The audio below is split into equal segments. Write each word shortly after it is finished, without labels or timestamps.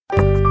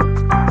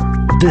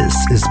This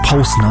is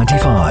Pulse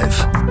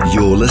 95.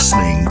 You're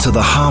listening to the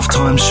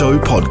Halftime Show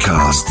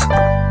podcast.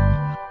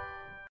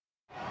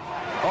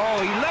 Oh,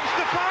 he lifts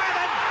the fire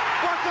and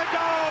what a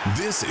goal!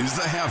 This is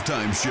the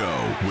Halftime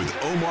Show with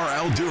Omar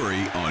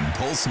Al-Duri on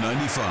Pulse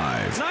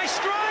 95. Nice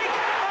strike!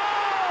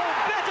 Oh,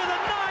 better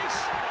than nice!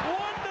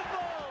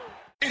 Wonderful!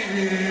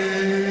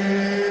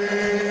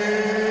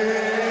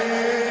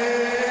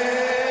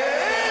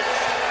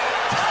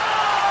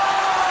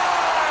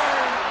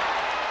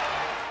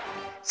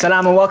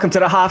 Salam and welcome to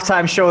the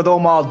Halftime Show with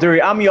Omar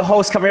Al-Duri. I'm your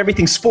host, covering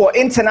everything sport,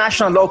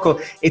 international and local.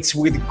 It's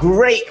with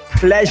great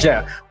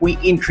pleasure we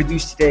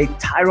introduce today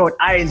Tyrone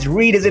Irons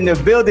Reid is in the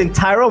building.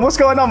 Tyrone, what's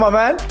going on, my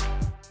man?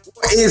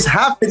 What is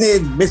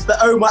happening, Mr.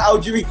 Omar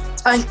Al-Duri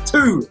Tank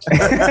 2?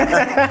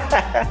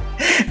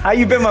 How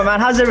you been, my man?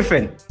 How's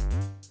everything?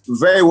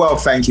 Very well,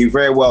 thank you.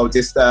 Very well.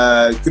 Just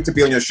good to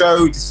be on your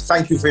show. Just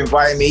thank you for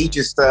inviting me.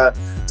 Just to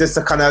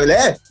kind of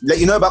let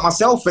you know about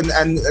myself and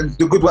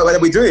the good work that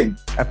we're doing.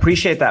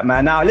 Appreciate that,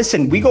 man. Now,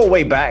 listen, we go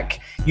way back.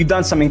 You've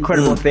done some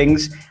incredible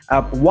things.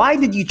 Why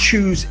did you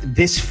choose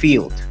this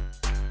field?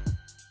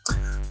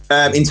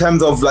 In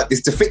terms of like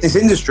the fitness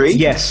industry?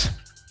 Yes.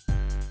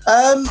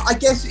 I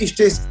guess it's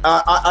just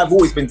I've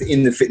always been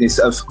in the fitness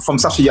from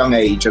such a young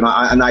age, and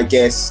I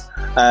guess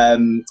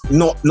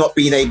not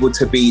being able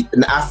to be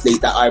an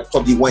athlete that I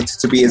probably wanted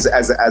to be as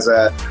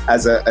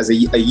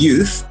a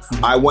youth.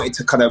 I wanted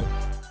to kind of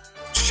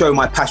show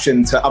my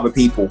passion to other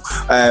people,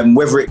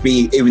 whether it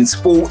be in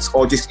sports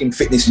or just in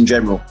fitness in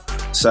general.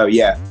 So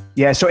yeah.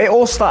 Yeah, so it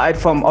all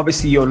started from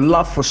obviously your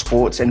love for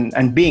sports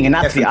and being an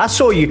athlete. Definitely. I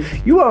saw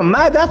you were a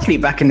mad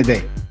athlete back in the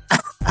day.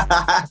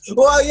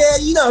 Well, yeah,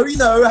 you know,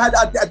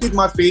 I did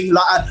my thing.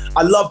 Like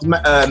I loved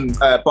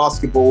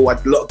basketball. I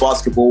did a lot of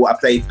basketball. I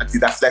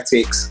did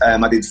athletics.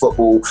 I did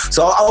football.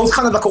 So I was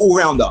kind of like an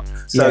all-rounder.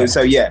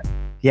 So yeah.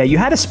 Yeah, you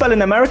had a spell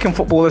in American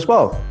football as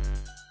well.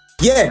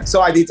 Yeah, so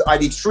I did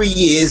 3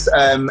 years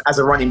as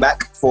a running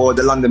back for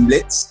the London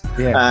Blitz.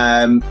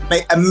 Yeah.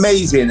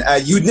 Amazing.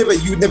 You'd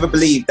never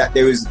believe that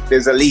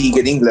there's a league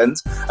in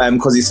England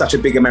because it's such a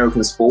big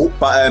American sport.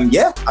 But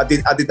yeah, I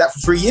did that for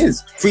 3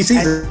 years, 3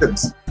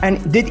 seasons.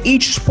 And did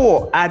each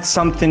sport add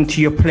something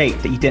to your plate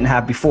that you didn't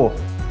have before?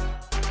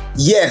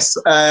 Yes,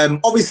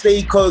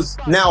 obviously, because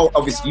now,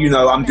 obviously, you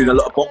know, I'm doing a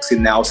lot of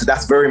boxing now, so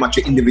that's very much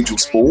an individual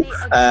sport.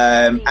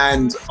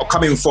 And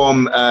coming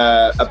from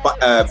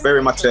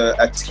very much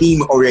a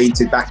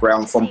team-oriented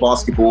background from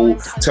basketball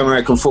to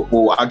American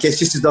football, I guess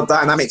just the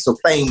dynamics of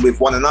playing with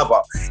one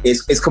another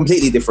is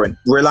completely different.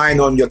 Relying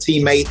on your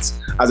teammates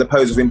as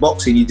opposed to in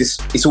boxing,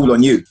 it's all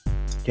on you.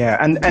 Yeah,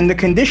 and the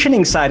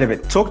conditioning side of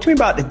it. Talk to me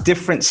about the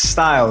different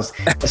styles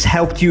that's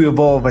helped you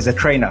evolve as a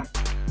trainer.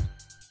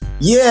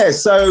 Yeah,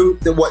 so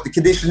the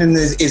conditioning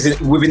is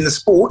within the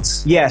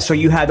sports? Yeah, so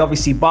you had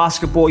obviously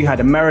basketball, you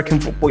had American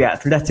football, you had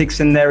athletics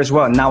in there as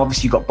well. And now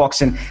obviously you got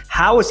boxing.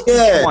 How has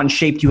each one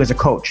shaped you as a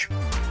coach?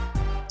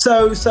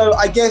 So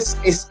I guess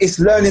it's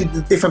learning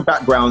the different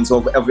backgrounds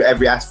of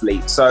every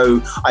athlete.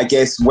 So I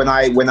guess when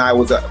I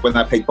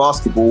played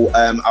basketball,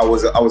 I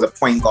was a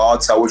point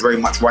guard, so I was very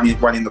much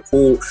running the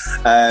court.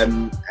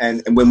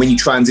 And when you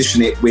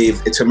transition it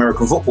to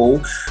American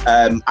football,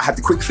 I had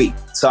the quick feet,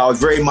 so I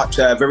was very much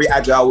very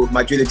agile.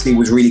 My agility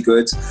was really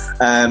good,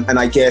 and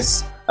I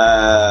guess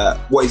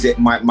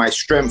my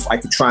strength I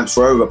could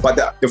transfer over.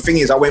 But the thing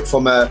is, I went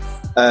from a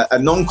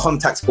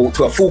non-contact sport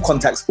to a full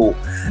contact sport,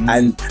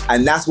 and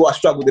that's what I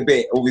struggled a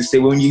bit. Obviously,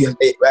 when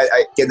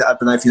I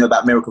don't know if you know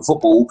about American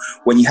football,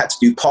 when you had to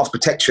do pass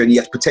protection, you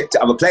had to protect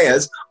other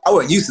players. I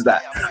wasn't used to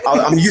that.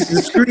 I'm used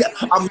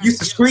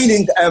to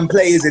screening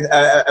players in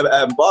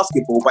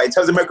basketball, but in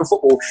terms of American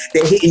football,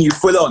 they're hitting you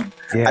full on,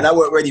 and I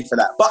wasn't ready for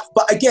that.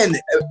 But again,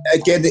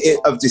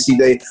 obviously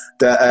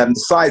the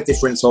size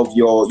difference of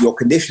your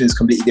condition is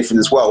completely different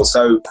as well.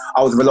 So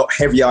I was a lot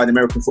heavier in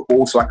American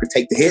football, so I could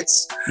take the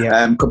hits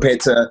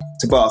compared to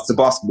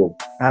basketball.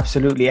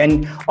 Absolutely.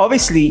 And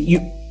obviously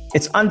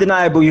it's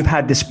undeniable you've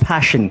had this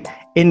passion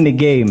in the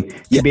game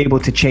to be able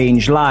to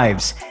change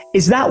lives.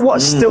 Is that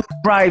what still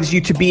drives you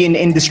to be in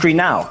the industry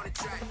now?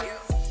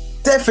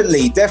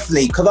 Definitely.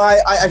 Because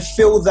I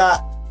feel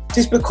that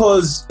just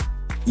because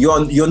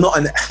you're not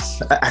an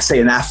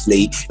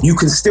athlete, you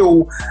can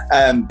still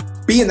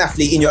be an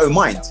athlete in your own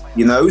mind,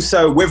 you know.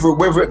 So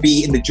whether it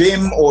be in the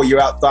gym or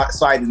you're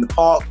outside in the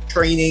park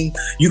training,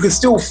 you can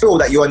still feel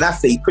that you're an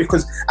athlete,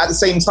 because at the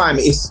same time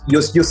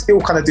you're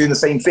still kind of doing the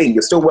same thing.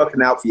 You're still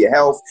working out for your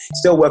health,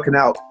 still working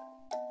out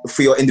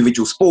for your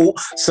individual sport.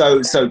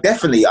 So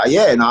definitely,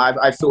 and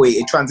I feel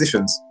it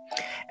transitions.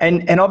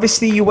 And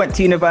obviously you went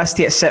to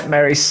university at St.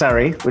 Mary's,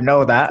 Surrey. We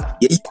know that.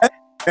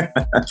 Yeah.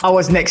 I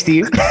was next to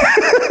you.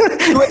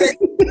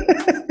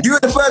 You were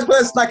the first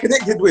person I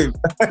connected with.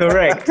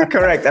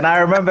 Correct. And I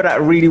remember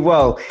that really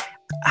well.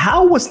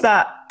 How was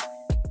that?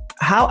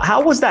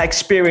 How was that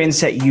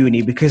experience at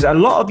uni? Because a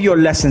lot of your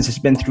lessons has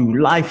been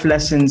through life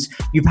lessons.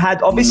 You've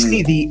had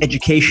obviously the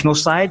educational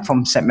side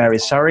from St.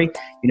 Mary's Surrey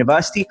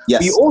University. Yes.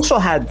 But you also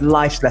had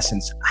life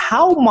lessons.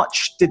 How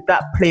much did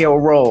that play a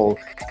role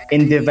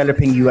in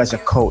developing you as a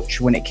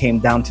coach when it came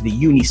down to the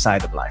uni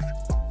side of life?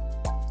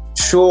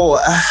 Sure.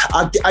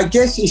 I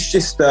guess it's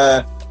just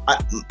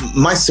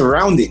my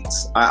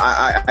surroundings.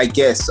 I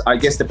guess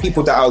the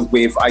people that I was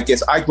with. I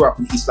guess I grew up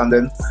in East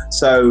London,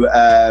 so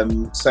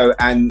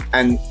and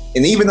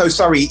even though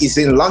Surrey is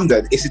in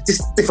London, it's a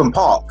different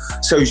part.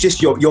 So it's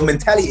just your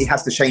mentality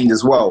has to change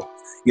as well.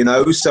 You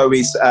know, so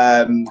it's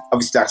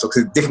obviously that's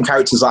because different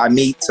characters that I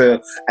meet,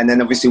 and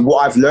then obviously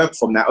what I've learned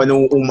from that, and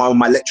all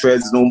my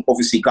lecturers, and all,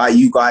 obviously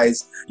you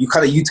guys,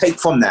 you take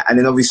from that, and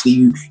then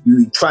obviously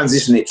you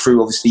transition it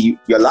through obviously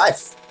your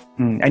life.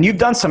 And you've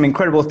done some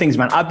incredible things,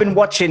 man. I've been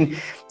watching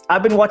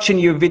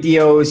your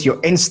videos, your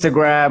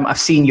Instagram. I've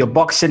seen your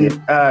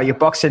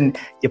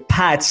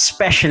pad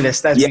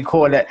specialist, as we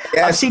call it.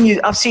 Yeah. I've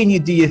seen you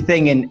do your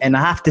thing, and I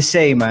have to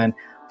say, man,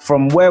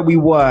 from where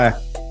we're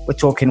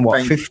talking,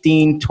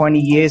 15, 20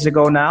 years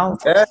ago now?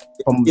 Yeah.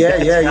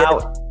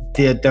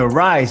 The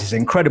rise is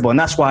incredible. And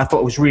that's why I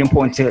thought it was really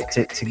important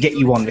to get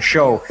you on the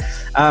show.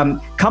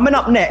 Coming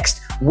up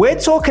next, we're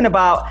talking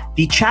about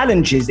the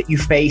challenges that you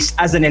face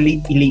as an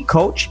elite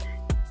coach.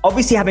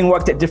 Obviously, having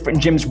worked at different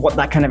gyms, what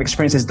that kind of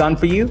experience has done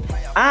for you,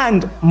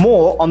 and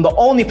more on the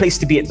only place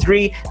to be at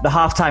 3, the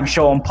Halftime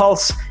Show on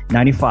Pulse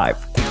 95.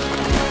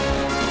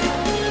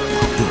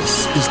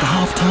 This is the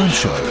Halftime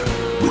Show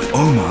with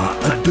Omar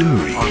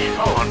Adouri.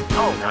 On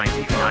Pulse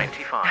 95.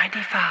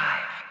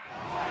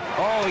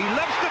 Oh, he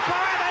loves the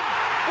fire and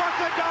what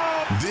a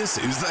goal! This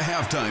is the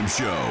Halftime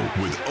Show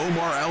with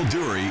Omar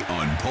Al-Duri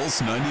on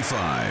Pulse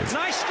 95.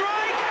 Nice strike!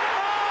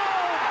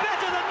 Oh,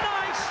 better than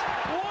nice!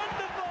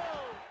 Wonderful!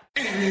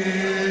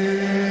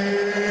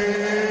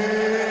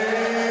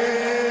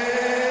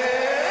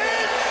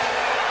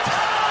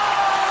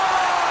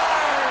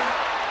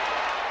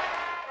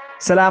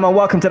 Salam and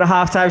welcome to the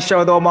Halftime Show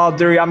with Omar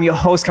Al-Duri. I'm your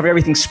host, covering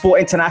everything sport,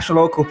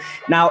 international, local.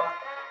 Now,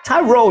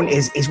 Tyrone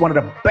is one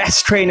of the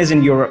best trainers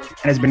in Europe and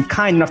has been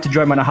kind enough to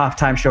join me on the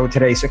Halftime Show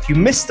today. So if you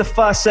missed the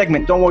first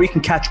segment, don't worry, you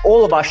can catch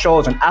all of our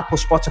shows on Apple,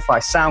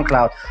 Spotify,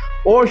 SoundCloud,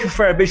 or if you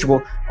prefer a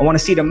visual and want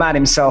to see the man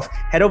himself,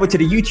 head over to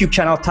the YouTube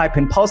channel, type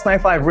in Pulse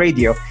 95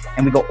 Radio,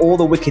 and we got all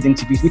the wicked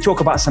interviews. We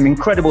talk about some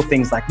incredible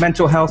things like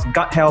mental health,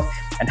 gut health,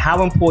 and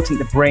how important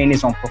the brain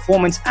is on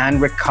performance and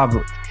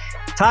recovery.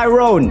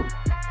 Tyrone,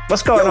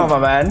 what's going on, my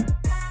man?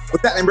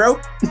 What's happening, bro?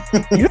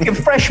 You're looking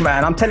fresh,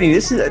 man. I'm telling you,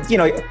 this is,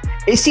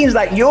 it seems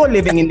like you're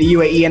living in the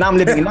UAE and I'm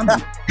living in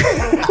London.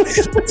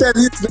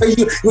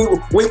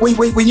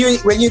 when you're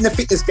in the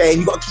fitness game,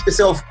 you've got to keep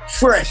yourself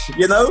fresh,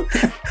 I've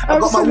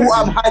got my water,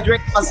 I'm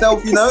hydrating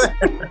myself,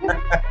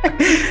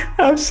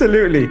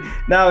 Absolutely.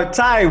 Now,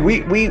 Ty,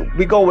 we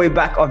go way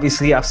back,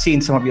 obviously. I've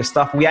seen some of your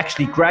stuff. We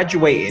actually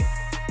graduated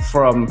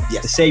from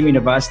the same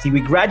university. We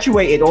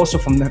graduated also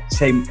from the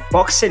same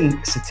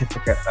boxing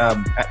certificate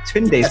at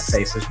Tunde's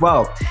place as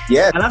well.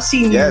 Yeah. And I've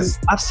seen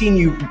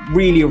you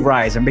really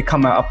rise and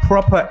become a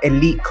proper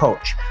elite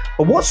coach.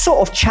 But what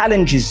sort of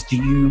challenges do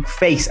you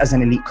face as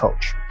an elite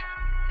coach?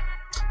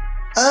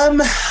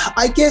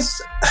 I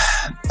guess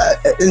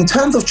in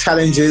terms of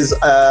challenges,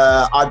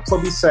 I'd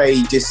probably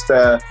say just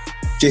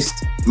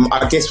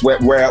I guess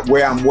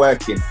where I'm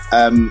working.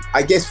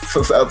 I guess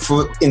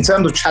for in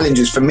terms of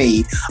challenges for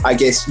me, I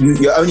guess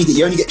you only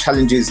get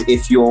challenges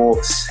if you're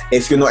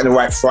not in the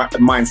right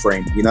mind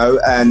frame,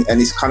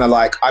 and it's kind of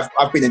like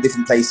I've been in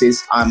different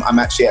places. I'm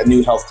actually at a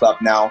new health club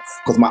now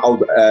because my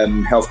old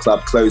health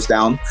club closed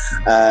down,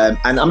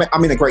 and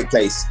I'm in a great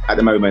place at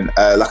the moment.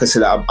 Like I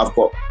said, I've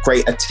got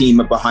a team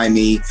behind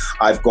me.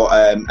 I've got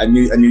a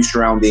new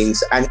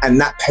surroundings, and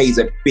that plays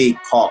a big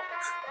part.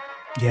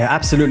 Yeah,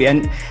 absolutely.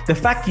 And the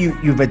fact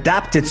you've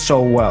adapted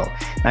so well.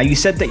 Now, you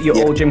said that your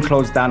old gym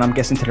closed down, I'm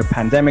guessing, to the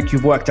pandemic.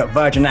 You've worked at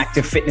Virgin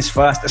Active, Fitness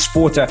First, a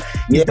Sporter.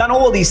 You've done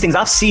all these things.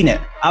 I've seen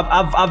it.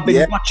 I've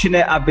been watching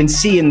it. I've been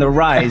seeing the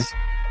rise.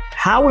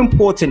 How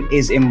important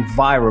is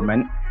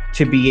environment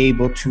to be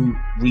able to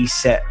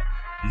reset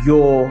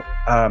your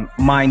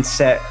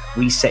mindset,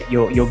 reset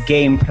your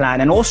game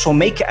plan, and also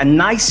make it a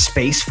nice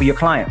space for your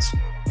clients?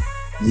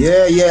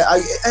 Yeah.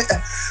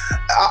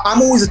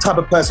 I'm always the type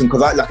of person, because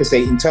like I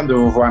say, in terms of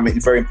environment,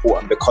 it's very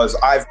important, because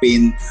I've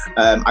been,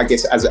 I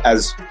guess, as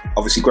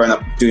obviously growing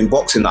up doing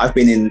boxing, I've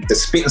been in the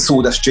spit and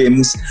sawdust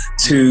gyms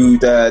to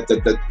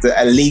the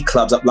elite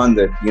clubs up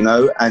London,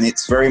 and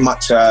it's very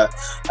much, and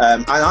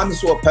I'm the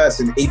sort of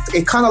person,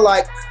 it kind of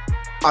like,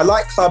 I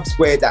like clubs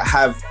that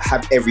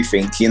have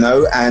everything,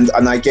 and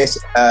I guess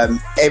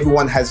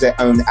everyone has their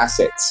own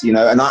assets, and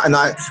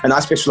I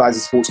specialize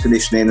in sports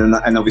conditioning,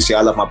 and obviously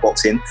I love my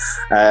boxing,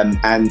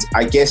 and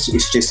I guess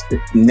it's just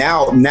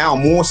now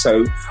more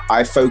so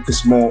I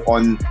focus more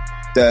on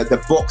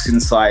the boxing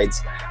side,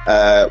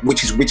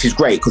 which is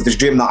great, because the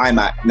gym that I'm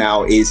at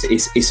now is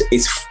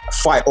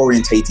fight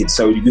orientated.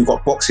 So you've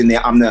got boxing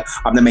there. I'm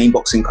the main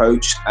boxing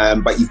coach,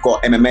 but you've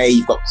got MMA,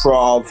 you've got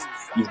Krav,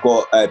 you've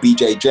got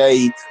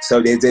BJJ,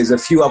 so there's a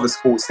few other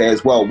sports there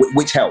as well,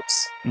 which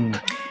helps.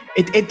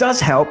 It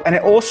does help, and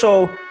it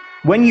also,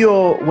 when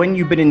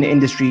you've been in the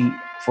industry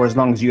for as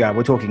long as you have,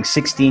 we're talking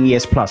 16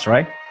 years plus,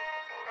 right?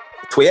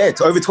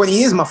 over 20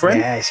 years, my friend.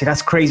 Yeah, see,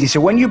 that's crazy. So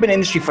when you've been in the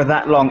industry for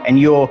that long and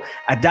you're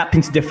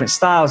adapting to different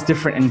styles,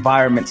 different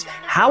environments,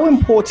 how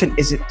important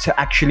is it to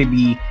actually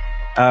be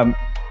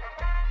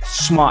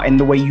smart in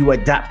the way you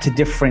adapt to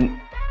different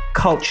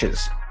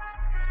cultures?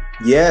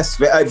 Yes,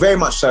 very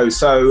much so.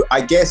 So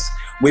I guess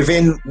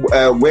within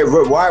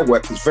where I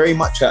work is very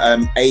much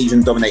an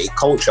Asian-dominated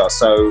culture.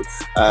 So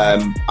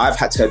I've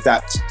had to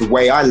adapt the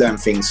way I learn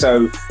things.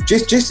 So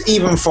just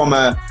even from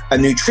a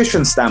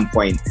nutrition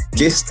standpoint,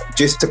 just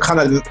to kind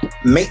of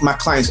make my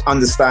clients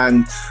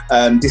understand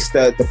just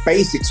the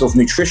basics of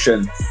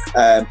nutrition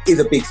is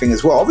a big thing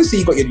as well. Obviously,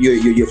 you've got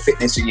your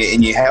fitness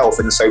and your health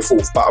and so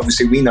forth, but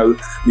obviously we know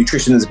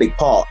nutrition is a big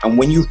part. And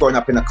when you've grown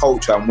up in a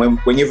culture and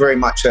when you're very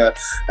much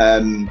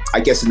I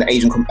guess in the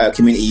Asian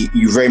community,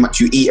 you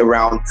eat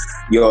around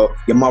your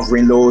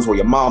mother-in-laws or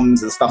your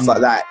mums and stuff like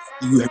that.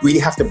 You really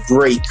have to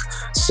break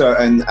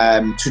certain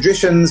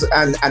traditions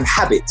and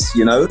habits,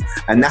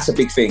 and that's a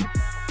big thing.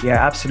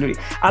 Yeah,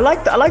 absolutely. I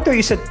like that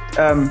you said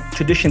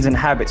traditions and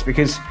habits,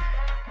 because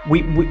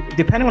we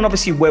depending on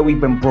obviously where we've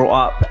been brought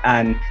up,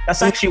 and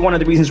that's actually one of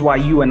the reasons why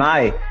you and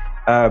I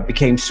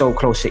became so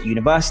close at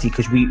university,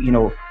 because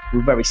we're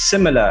very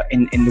similar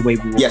in the way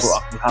we were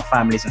brought up with our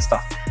families and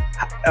stuff.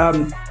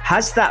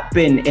 Has that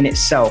been in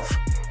itself,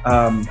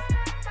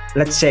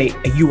 let's say,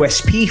 a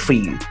USP for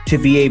you to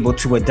be able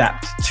to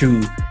adapt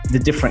to the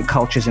different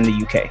cultures in the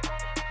UK?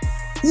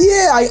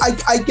 Yeah,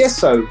 I guess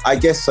so.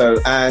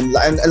 And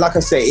like I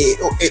say,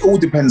 it all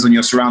depends on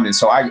your surroundings.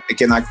 So I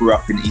grew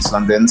up in East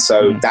London,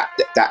 so that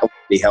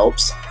really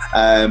helps.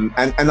 And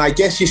I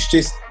guess it's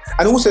just,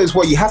 and also as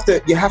well, you have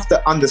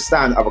to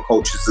understand other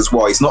cultures as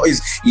well. It's not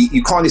as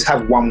you can't just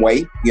have one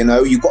way.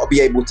 You've got to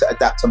be able to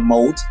adapt and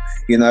mold.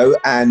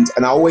 And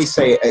I always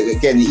say,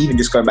 again, even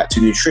just going back to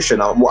nutrition,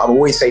 I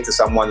always say to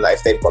someone, like,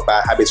 if they've got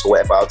bad habits or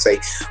whatever, I'd say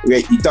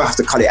you don't have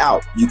to cut it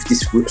out. You can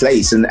just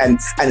replace and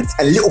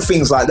little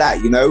things like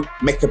that,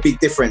 make a big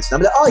difference. And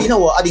I'm like, oh, you know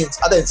what? I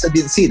didn't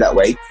see it that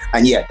way.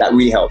 And yeah, that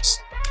really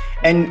helps.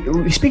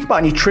 And we speak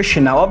about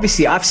nutrition now.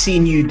 Obviously, I've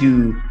seen you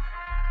do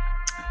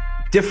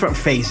different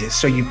phases.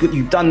 So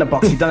you've done the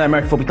box, you've done the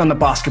American football, you've done the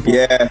basketball.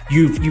 Yeah.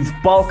 You've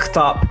bulked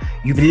up,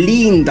 you've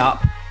leaned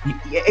up.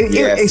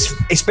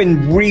 It's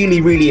been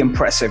really, really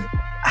impressive.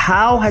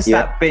 How has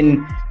that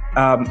been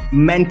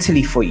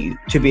mentally for you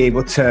to be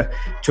able to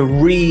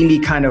really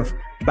kind of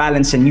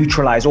balance and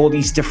neutralize all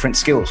these different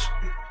skills?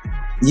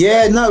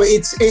 Yeah, no,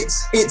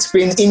 it's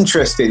been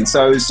interesting.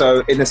 So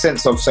in a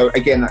sense of, so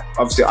again,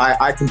 obviously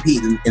I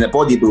competed in a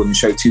bodybuilding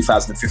show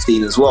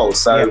 2015 as well.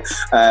 So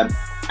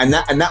and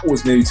that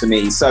was new to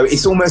me. So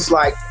it's almost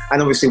like,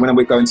 and obviously when I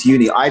was going to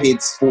uni, I did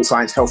sports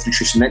science, health,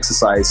 nutrition,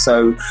 exercise.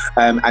 So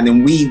and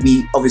then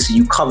we obviously,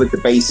 you covered the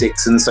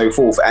basics and so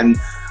forth. And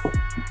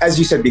as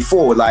you said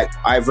before, like,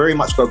 I very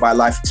much go by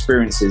life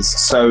experiences.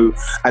 So,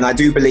 and I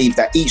do believe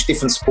that each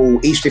different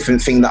sport, each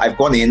different thing that I've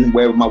gone in,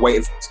 where my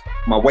weight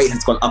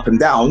has gone up and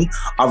down,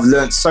 I've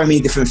learned so many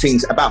different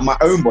things about my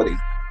own body,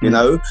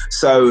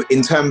 So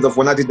in terms of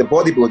when I did the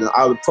bodybuilding,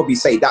 I would probably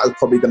say that was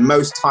probably the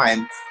most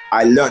time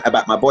I learned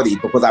about my body,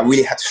 because I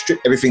really had to strip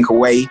everything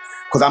away,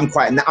 because I'm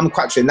quite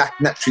a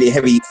naturally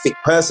heavy, thick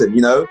person,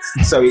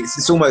 So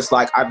it's almost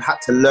like I've had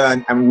to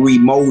learn and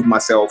remold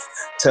myself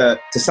to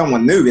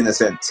someone new, in a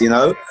sense,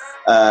 So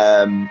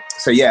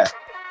yeah.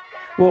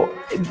 Well,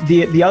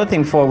 the other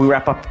thing before we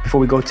wrap up,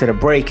 before we go to the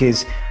break,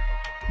 is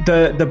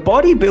the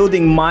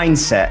bodybuilding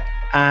mindset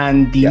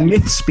and the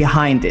myths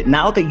behind it.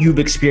 Now that you've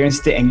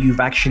experienced it and you've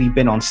actually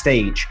been on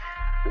stage,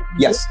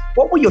 yes,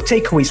 what were your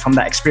takeaways from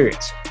that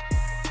experience?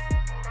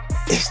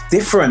 It's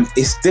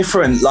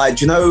different.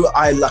 Like,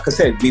 like I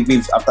said,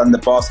 I've done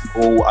the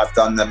basketball, I've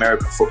done the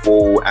American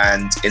football,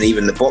 and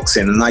even the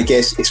boxing. And I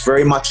guess it's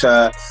very much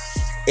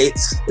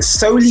it's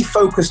solely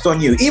focused on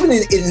you. Even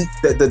in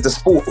the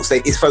sports,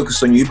 it's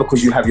focused on you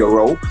because you have your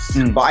role.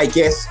 But I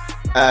guess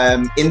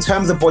in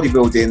terms of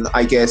bodybuilding,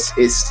 I guess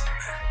it's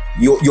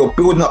you're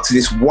building up to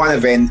this one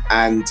event,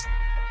 and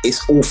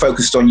it's all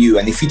focused on you.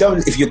 And if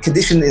your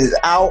condition is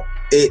out,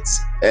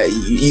 it's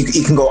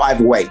you can go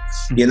either way,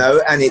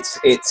 And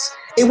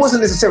it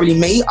wasn't necessarily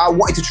me. I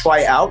wanted to try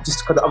it out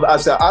just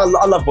because I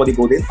love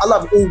bodybuilding. I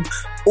love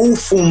all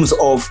forms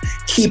of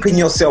keeping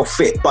yourself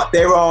fit, but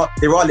there are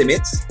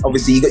limits.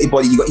 Obviously, you got your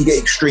body, you get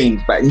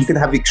extremes, but you can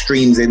have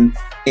extremes in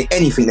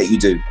anything that you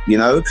do,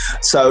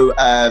 So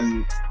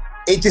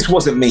it just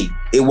wasn't me.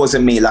 It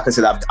wasn't me. Like I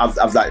said,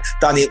 I've like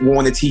done it,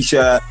 worn a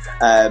t-shirt.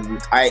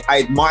 I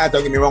admire,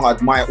 don't get me wrong, I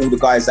admire all the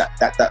guys that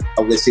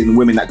obviously, the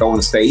women that go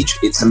on stage.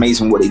 It's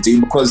amazing what they do,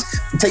 because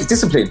it takes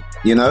discipline,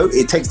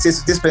 It takes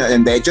discipline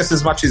in there just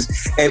as much as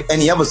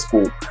any other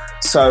sport.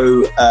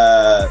 So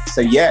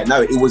yeah,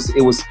 no, it was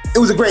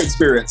a great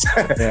experience.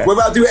 Yeah.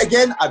 Whether I'll do it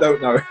again, I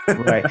don't know.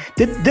 Right.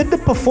 Did the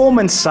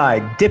performance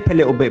side dip a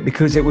little bit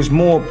because it was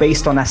more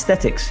based on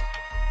aesthetics?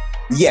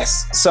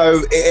 Yes.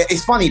 So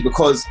it's funny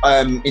because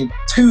in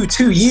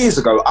two years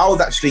ago, I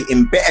was actually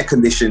in better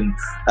condition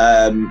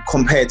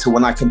compared to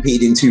when I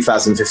competed in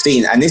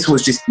 2015. And this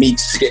was just me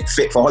to get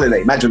fit for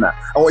holiday. Imagine that.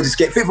 I wanted to just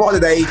get fit for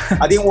holiday.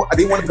 I didn't want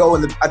to go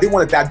on I didn't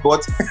want a dad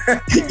bod,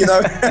 you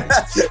know.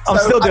 I'm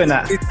still doing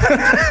that.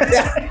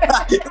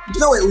 Yeah. You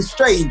know, it was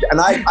strange.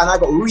 And I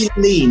got really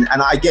lean.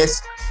 And I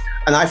guess,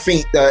 and I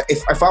think that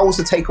if I was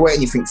to take away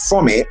anything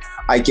from it,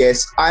 I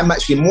guess I'm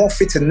actually more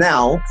fitter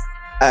now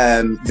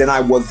than I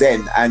was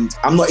then, and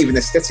I'm not even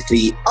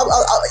aesthetically.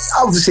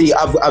 Obviously,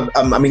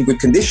 I'm in good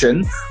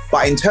condition,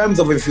 but in terms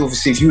of if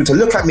you were to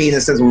look at me in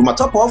a sense with my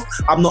top off,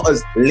 I'm not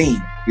as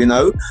lean, you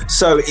know.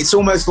 So it's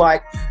almost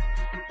like,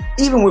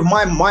 even with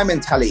my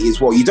mentality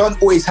as well, you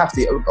don't always have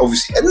to,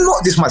 obviously, and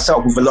not just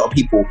myself, with a lot of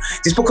people,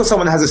 just because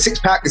someone has a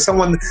six-pack, if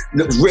someone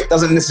looks ripped,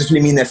 doesn't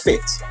necessarily mean they're fit,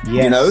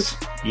 you know?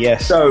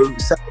 Yes. So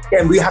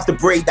again, we have to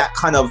break that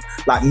kind of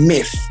like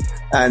myth.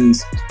 And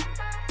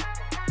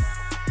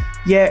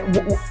yeah,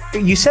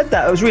 you said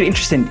that. It was really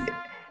interesting.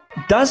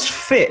 Does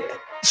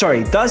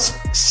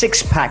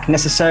six-pack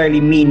necessarily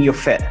mean you're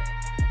fit?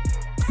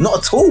 Not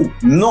at all.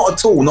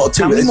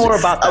 Tell me more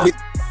about that.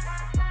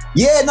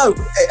 Yeah, no.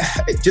 Do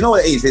you know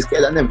what it is?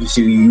 I never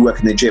see you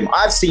work in the gym.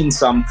 I've seen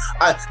some.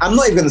 I'm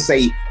not even going to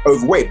say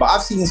overweight, but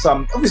I've seen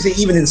some. Obviously,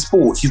 even in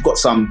sports, you've got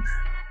some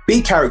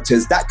big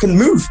characters that can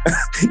move.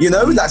 You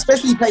know, like,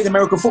 especially playing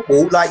American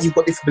football. Like, you've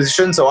got different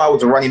positions. So I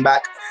was a running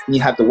back, and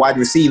you have the wide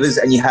receivers,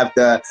 and you have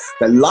the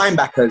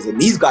linebackers, and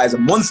these guys are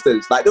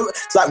monsters. Like,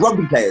 it's like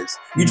rugby players.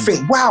 You'd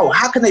think, wow,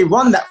 how can they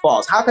run that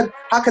fast? How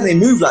can they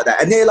move like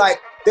that? And they're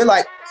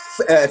like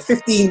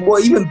 15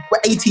 or even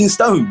 18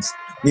 stones.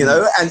 You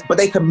know, but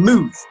they can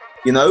move,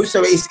 you know,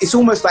 so it's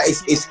almost like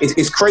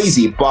it's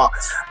crazy. But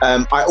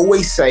I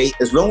always say,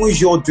 as long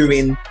as you're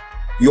doing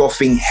your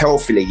thing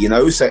healthily, you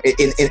know, so on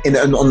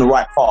the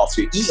right path,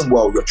 so you're eating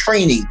well, you're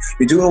training,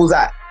 you're doing all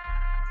that.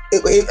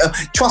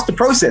 Trust the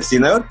process, you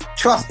know,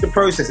 trust the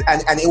process,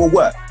 and it will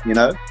work, you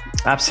know.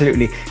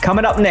 Absolutely.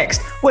 Coming up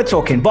next, we're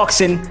talking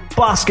boxing,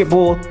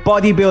 basketball,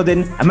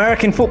 bodybuilding,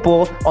 American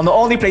football on the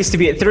only place to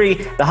be at 3,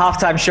 the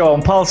Halftime Show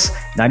on Pulse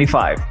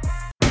 95.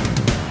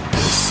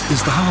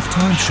 Is the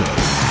Halftime Show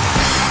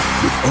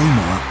with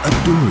Omar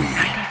Adouri.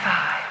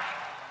 95.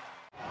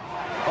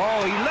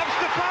 Oh, he loves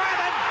the fire,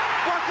 and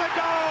what a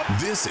goal!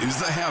 This is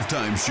the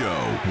Halftime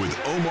Show with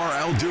Omar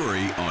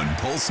Al-Duri on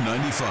Pulse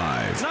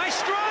 95. Nice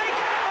strike!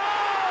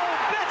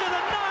 Oh, better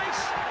than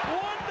nice!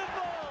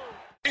 Wonderful!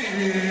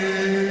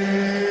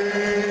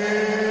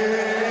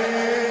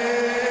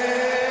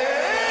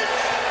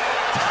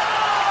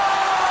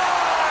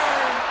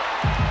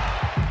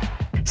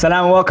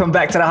 Salam and welcome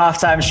back to the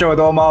Halftime Show with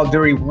Omar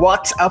Al-Duri.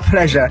 What a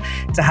pleasure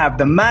to have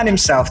the man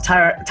himself,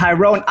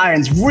 Tyrone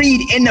Irons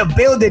Reid, in the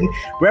building,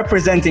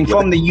 representing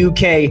from the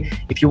UK.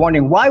 If you're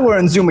wondering why we're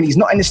on Zoom and he's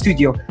not in the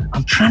studio,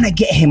 I'm trying to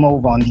get him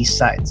over on these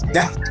sides.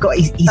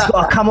 He's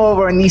got to come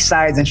over on these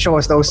sides and show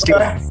us those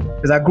skills.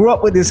 Because I grew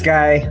up with this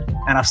guy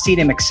and I've seen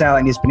him excel,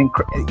 and he's been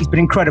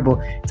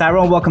incredible.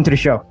 Tyrone, welcome to the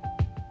show.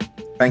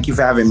 Thank you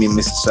for having me,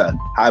 Mr. Cern.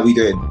 How are we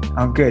doing?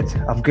 I'm good.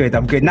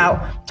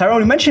 Now,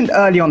 Tyrone, you mentioned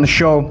early on the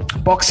show,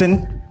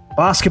 boxing,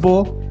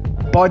 basketball,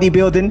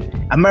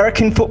 bodybuilding,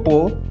 American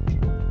football.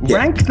 Yeah.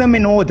 Rank them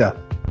in order.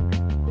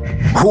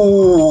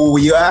 Ooh,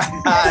 you got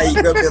me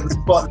on the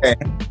spot there.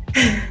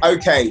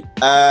 Okay,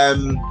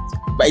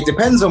 but it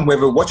depends on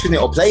whether watching it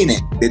or playing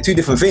it. They're two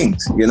different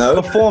things, you know?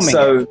 Performing.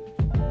 So,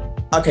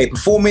 okay,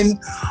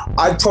 performing,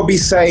 I'd probably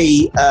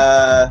say...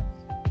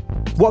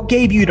 what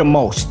gave you the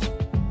most?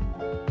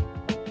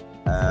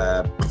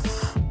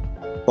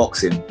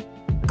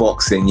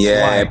 Boxing,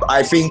 yeah. But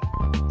I think,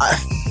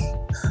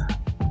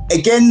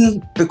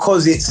 again,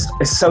 because it's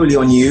solely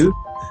on you,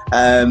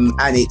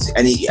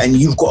 and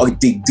you've got to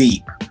dig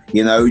deep,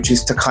 you know,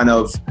 just to kind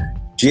of,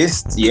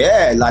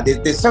 like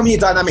there's so many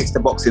dynamics to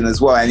boxing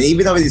as well. And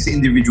even though it's an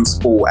individual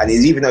sport, and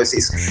even though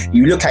it's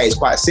you look at it, it's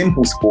quite a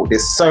simple sport,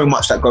 there's so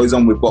much that goes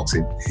on with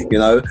boxing, you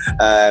know.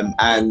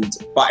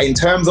 But in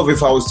terms of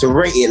if I was to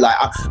rate it, like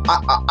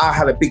I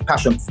have a big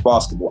passion for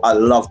basketball. I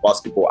love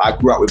basketball. I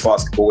grew up with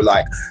basketball.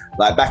 Like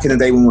back in the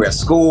day when we were at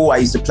school, I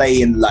used to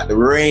play in like the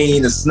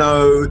rain, the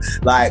snow,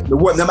 like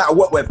no matter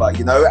what weather,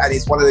 you know. And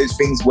it's one of those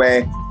things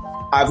where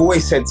I've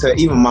always said to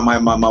even my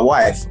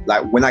wife,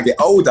 like, when I get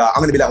older, I'm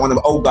going to be like one of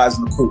the old guys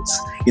on the courts,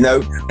 you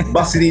know,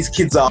 busting these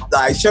kids up,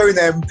 like showing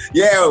them,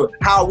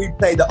 how we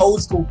play the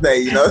old school play,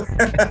 you know.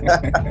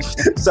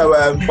 So,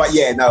 but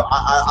yeah, no,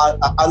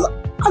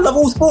 I love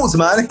all sports,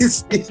 man.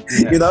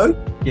 You know.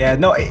 Yeah,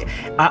 no,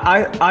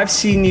 I've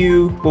seen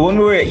you, but when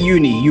we were at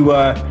uni, you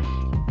were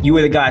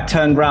the guy I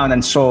turned around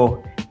and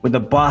saw with the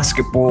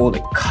basketball,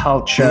 the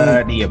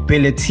culture, the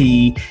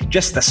ability,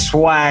 just the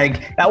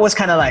swag. That was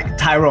kind of like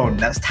Tyrone.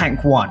 That's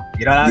Tank One.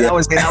 You know, that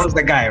was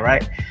the guy,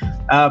 right?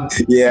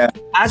 Yeah.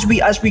 As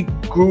we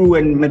grew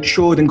and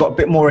matured and got a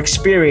bit more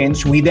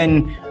experience, we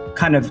then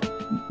kind of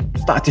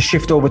started to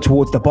shift over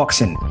towards the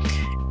boxing.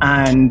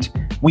 And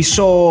we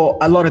saw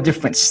a lot of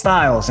different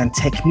styles and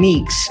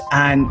techniques.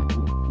 And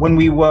when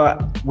we were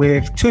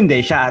with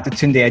Tunde, shout out to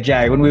Tunde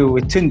Ajayi, when we were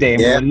with Tunde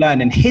and we were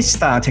learning his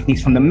style and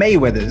techniques from the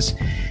Mayweathers,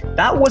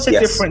 that was a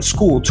different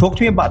school. Talk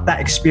to me about that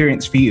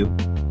experience for you.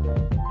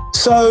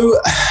 So,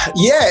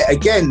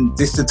 again,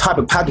 this the type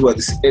of pad work,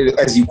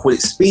 as you call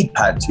it, speed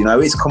pad.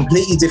 It's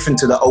completely different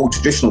to the old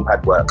traditional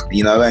pad work.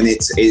 And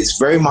it's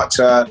very much.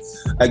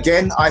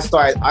 Again, I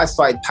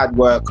started pad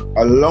work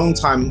a long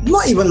time,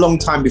 not even long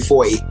time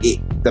before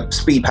the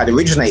speed pad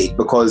originated,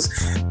 because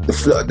the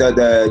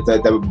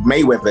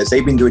Mayweathers,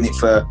 they've been doing it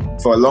for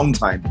a long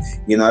time.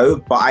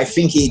 But I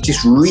think it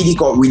just really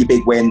got really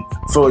big when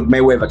Floyd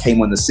Mayweather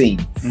came on the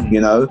scene.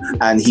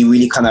 And he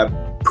really kind of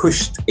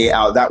pushed it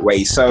out that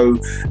way. So,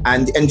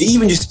 and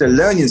even just the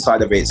learning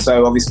side of it.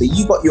 So obviously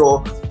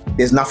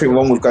there's nothing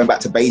wrong with going back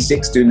to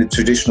basics, doing the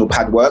traditional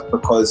pad work,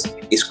 because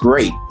it's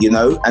great,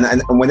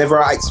 and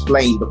whenever I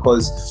explain,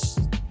 because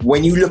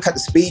when you look at the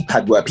speed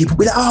pad work, people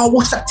be like, oh,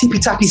 what's that tippy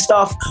tappy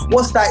stuff?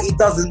 What's that? It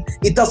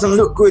doesn't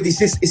look good. Is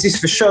this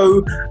for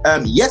show?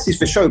 Yes, it's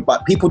for show,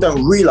 but people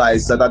don't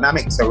realize the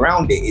dynamics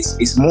around it.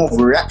 It's more of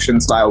a reaction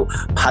style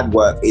pad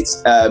work.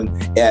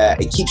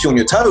 It keeps you on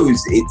your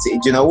toes.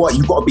 You know what?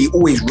 You've got to be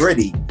always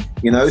ready,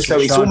 so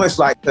it's almost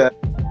like just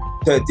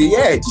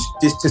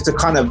to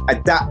kind of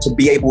adapt to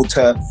be able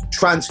to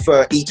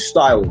transfer each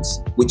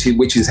styles,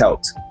 which has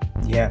helped.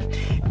 Yeah.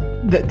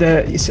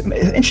 It's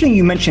interesting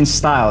you mentioned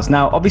styles.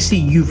 Now, obviously,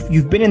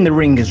 you've been in the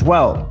ring as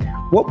well.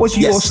 What was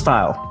your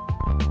style?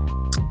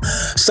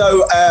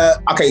 So,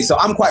 so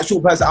I'm quite a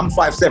short person. I'm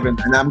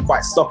 5'7" and I'm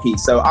quite stocky.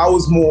 So I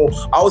was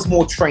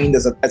more trained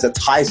as a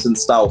Tyson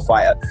style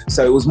fighter.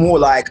 So it was more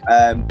like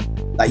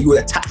you would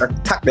attack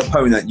the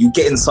opponent. You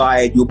get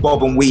inside, you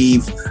bob and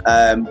weave,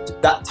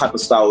 that type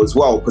of style as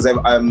well. Because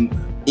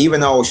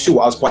even though I was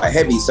short, I was quite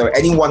heavy. So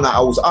anyone that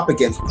I was up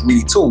against was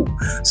really tall.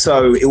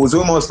 So it was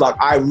almost like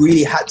I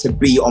really had to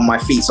be on my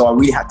feet. So I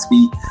really had to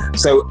be.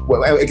 So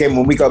again,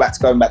 when we going back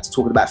to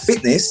talking about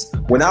fitness,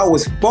 when I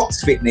was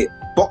box fit,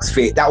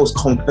 that was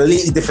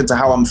completely different to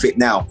how I'm fit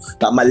now.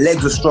 Like my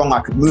legs were strong, I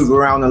could move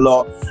around a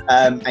lot,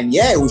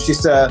 it was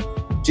just a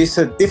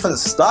different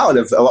style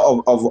of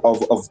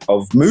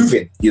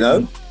moving.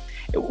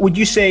 Would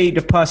you say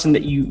the person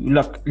that you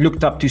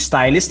looked up to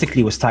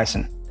stylistically was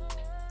Tyson?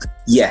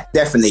 Yeah,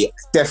 definitely.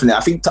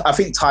 I think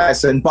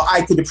Tyson, but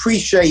I could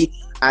appreciate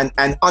and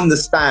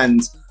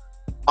understand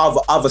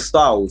other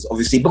styles,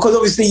 obviously, because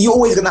obviously you're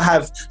always going to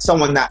have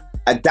someone that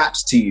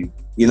adapts to you.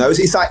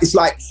 It's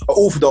like an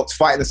orthodox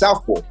fighting a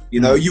southpaw.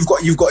 You've got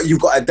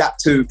to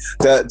adapt to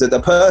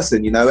the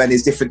person. And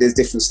there's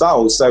different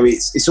styles. So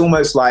it's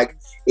almost like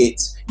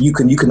you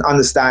can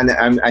understand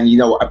and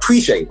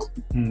appreciate.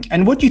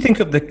 And what do you think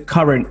of the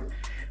current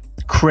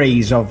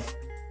craze of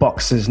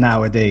boxers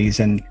nowadays?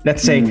 And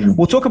let's say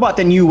we'll talk about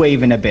the new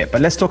wave in a bit,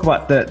 but let's talk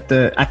about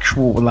the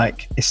actual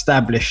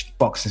established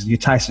boxers, your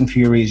Tyson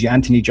Furies, your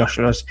Anthony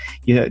Joshua's,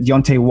 your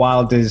Deontay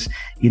Wilders,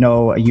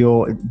 your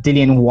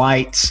Dillian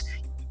Whites.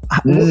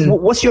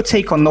 What's your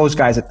take on those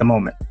guys at the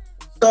moment?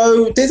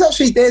 So there's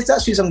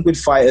actually some good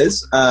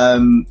fighters,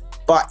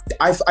 but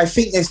I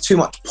think there's too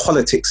much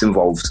politics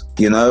involved.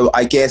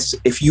 I guess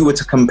if you were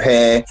to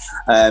compare,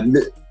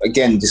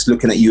 again, just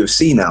looking at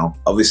UFC now,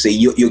 obviously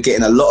you're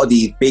getting a lot of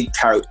these big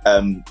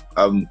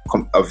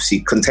obviously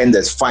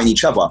contenders fighting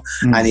each other,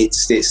 and it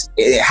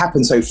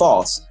happens so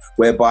fast.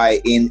 Whereby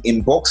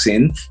in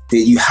boxing,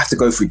 you have to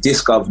go through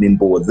this governing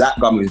board, that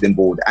governing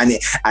board, and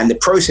the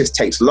process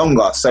takes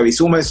longer. So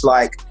it's almost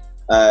like,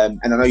 and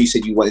I know you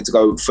said you wanted to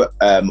go for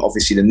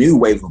obviously the new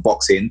wave of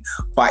boxing,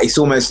 but it's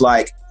almost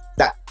like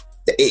that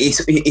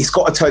it's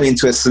got to turn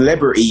into a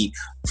celebrity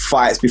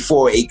fights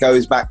before it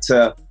goes back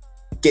to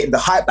getting the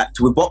hype back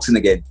to with boxing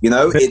again.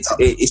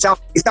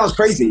 It sounds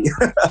crazy.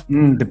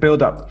 The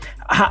build up.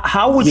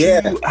 How would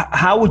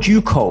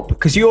you cope?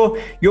 Because you're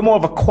more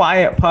of a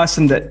quiet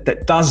person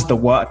that does the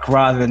work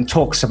rather than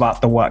talks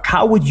about the work.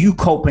 How would you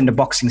cope in the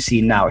boxing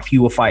scene now if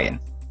you were fighting?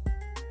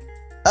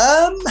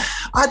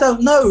 I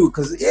don't know,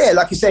 because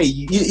like you say,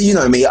 you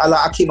know me.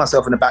 I keep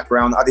myself in the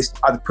background. I'd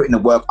put in the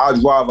work.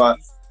 I'd rather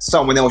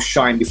someone else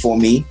shine before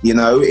me.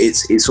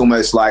 It's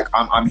almost like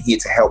I'm here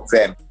to help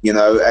them.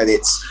 And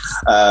it's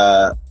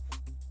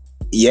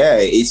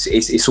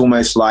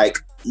almost like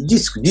you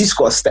just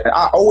got to stay.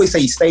 I always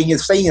say stay in your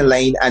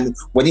lane, and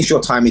when it's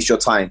your time,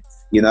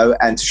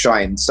 and to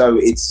shine.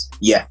 So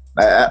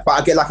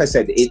but again, like I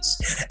said,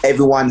 it's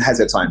everyone has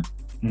their time.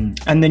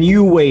 And the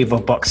new wave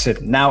of boxing.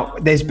 Now,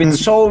 there's been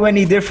so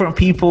many different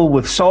people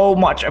with so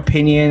much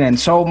opinion and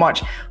so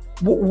much.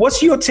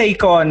 What's your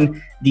take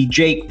on the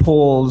Jake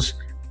Pauls,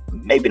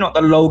 maybe not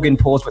the Logan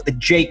Pauls, but the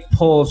Jake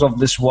Pauls of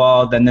this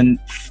world, and then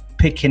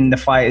picking the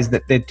fighters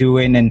that they're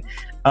doing and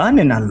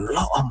earning a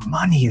lot of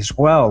money as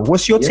well?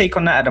 What's your take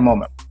on that at the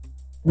moment?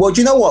 Well,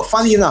 do you know what?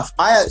 Funny enough,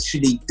 I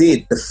actually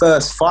did the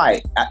first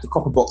fight at the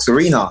Copper Box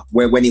Arena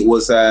when it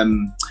was,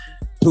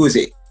 who was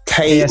it?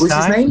 KSI? What's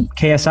his name?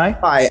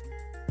 KSI?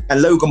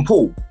 And Logan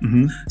Paul.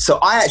 So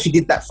I actually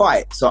did that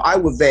fight. So I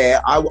was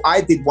there. I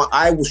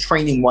was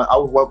training one. I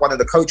was one of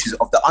the coaches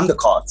of the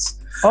undercards.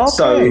 Okay.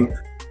 So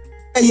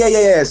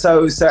yeah.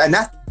 So and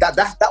that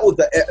was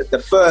the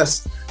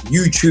first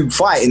YouTube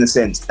fight in a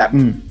sense that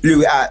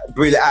blew it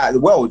out of the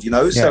world, you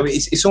know. Yeah. So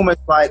it's almost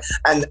like,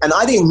 and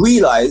I didn't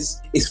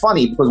realize. It's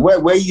funny because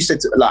where you said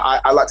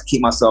like I like to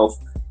keep myself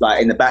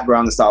like in the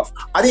background and stuff.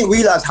 I didn't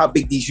realize how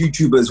big these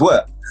YouTubers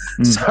were.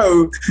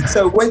 So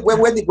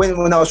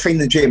when I was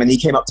training in the gym and he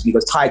came up to me, he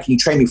goes, "Ty, can you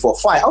train me for a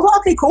fight?" I was like,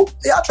 "Okay, cool.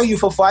 Yeah, I'll train you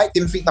for a fight."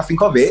 Didn't think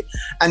nothing of it.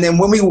 And then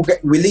when we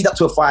lead up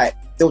to a fight,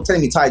 they were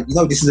telling me, "Ty, you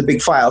know, this is a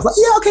big fight." I was like,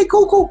 "Yeah, okay,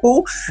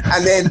 cool."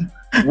 And then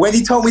when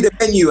he told me the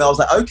venue, I was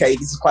like, "Okay,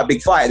 this is quite a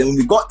big fight." And then when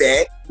we got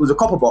there, it was a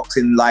copper box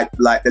in like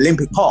the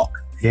Olympic Park,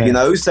 you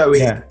know. So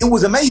it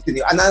was amazing,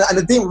 and I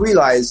didn't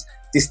realize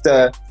this.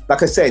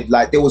 Like I said,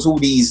 like there was all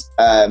these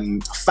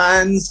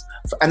fans.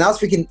 And I was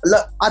thinking,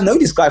 look, I know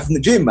this guy from the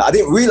gym. I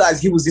didn't realize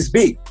he was this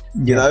big,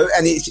 you know.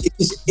 And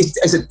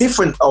it's a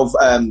different of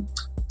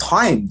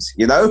times,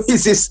 you know.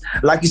 It's this,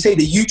 like you say,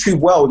 the YouTube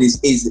world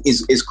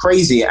is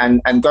crazy.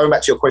 And going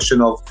back to your question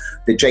of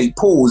the Jake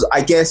Pauls,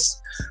 I guess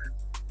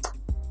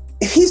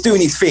he's doing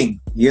his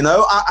thing, you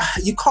know.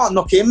 You can't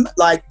knock him.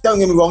 Like, don't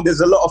get me wrong. There's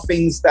a lot of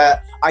things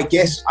that I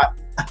guess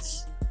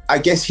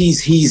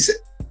he's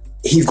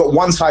got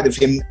one side of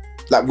him,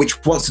 like,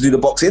 which wants to do the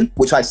boxing,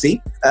 which I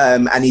see,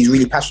 and he's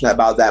really passionate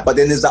about that. But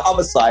then there's the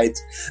other side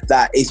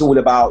that is all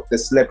about the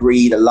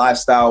celebrity, the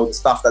lifestyle, the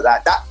stuff like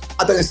that. That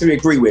I don't necessarily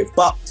agree with,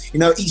 but you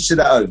know, each to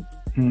their own.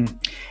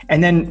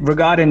 And then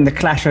regarding the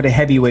clash of the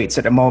heavyweights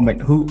at the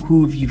moment,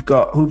 who have you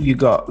got?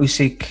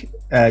 Usyk,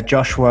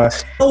 Joshua,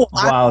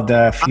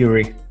 Wilder,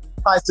 Fury.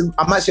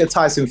 I'm actually a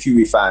Tyson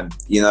Fury fan.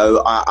 You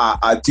know,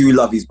 I do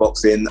love his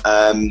boxing.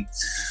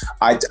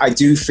 I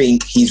do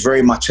think he's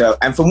very much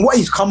and from what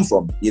he's come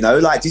from, you know,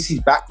 like just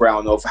his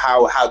background of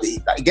how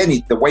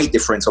the weight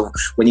difference of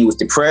when he was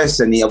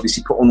depressed and he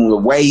obviously put on all the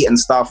weight and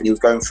stuff, and he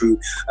was going through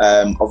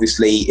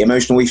obviously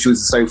emotional issues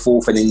and so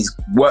forth, and then he's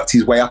worked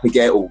his way up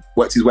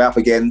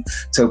again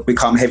to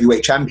become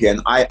heavyweight champion.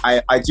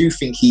 I do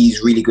think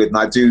he's really good, and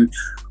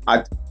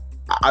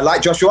I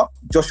like Joshua.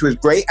 Joshua's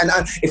great, and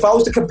if I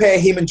was to compare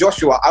him and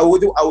Joshua, I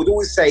would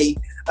always say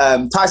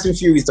Tyson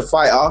Fury is the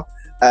fighter,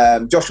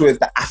 Joshua is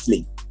the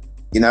athlete.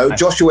 You know,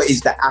 Joshua is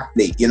the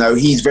athlete. You know,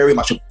 he's very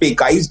much a big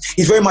guy.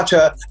 He's very much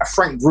a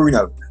Frank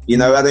Bruno. You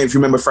know, I don't know if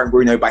you remember Frank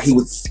Bruno, but he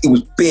was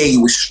big, he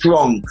was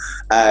strong,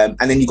 and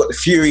then you got the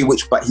Fury,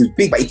 but he's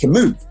big, but he can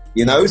move.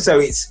 You know, so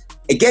it's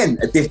again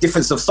a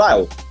difference of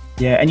style.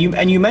 Yeah, and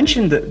you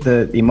mentioned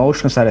the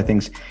emotional side of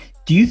things.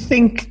 Do you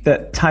think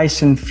that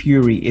Tyson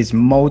Fury is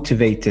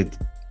motivated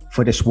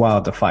for this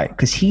Wilder fight?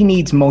 Because he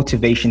needs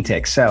motivation to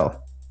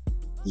excel.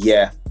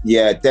 Yeah,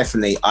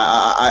 definitely.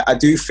 I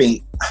do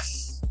think.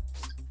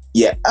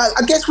 Yeah,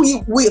 I guess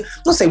we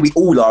not say we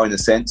all are in a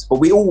sense, but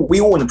we all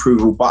want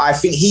approval. But I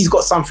think he's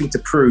got something to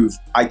prove.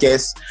 I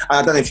guess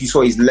I don't know if you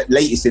saw his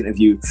latest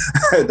interview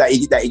that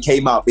he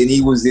came up and he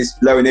was just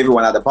blowing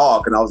everyone out the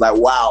park, and I was like,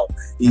 wow,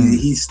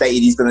 he stated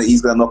he's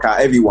gonna knock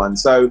out everyone.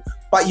 So,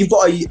 but you've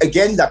got to,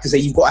 again, like I say,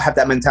 you've got to have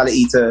that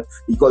mentality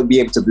you've got to be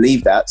able to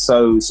believe that.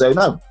 So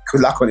no,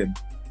 good luck on him.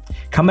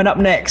 Coming up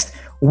next,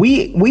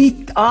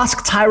 we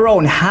ask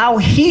Tyrone how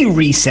he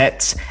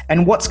resets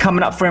and what's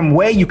coming up for him,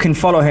 where you can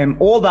follow him,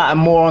 all that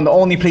and more on the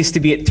only place to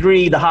be at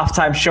 3, the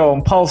halftime show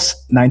on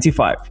Pulse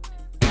 95.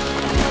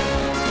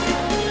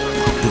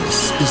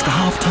 This is the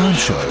halftime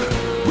show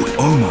with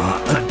Omar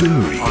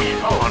Adouri.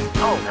 On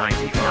Pulse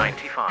 95.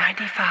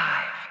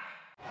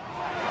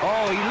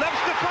 Oh, he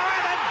lifts the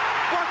fire and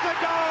what's a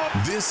goal!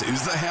 This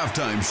is the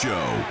halftime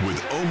show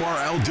with Omar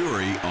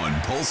Al-Duri on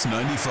Pulse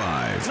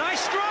 95.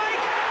 Nice strike!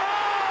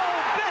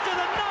 Oh, better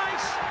than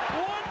nice!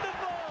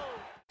 Wonderful!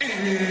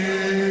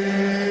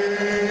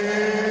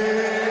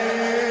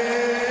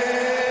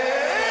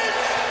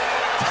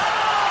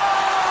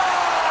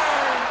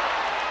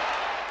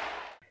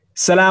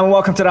 Salam,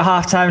 welcome to the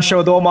halftime show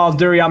with Omar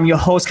Al-Duri. I'm your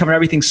host, covering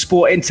everything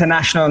sport,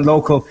 international and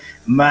local.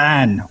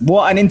 Man,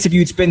 what an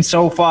interview it's been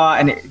so far,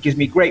 and it gives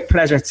me great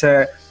pleasure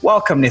to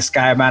welcome this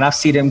guy, man. I've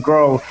seen him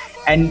grow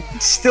and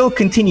still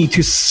continue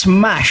to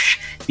smash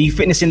the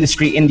fitness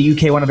industry in the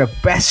UK, one of the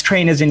best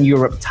trainers in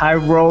Europe,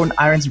 Tyrone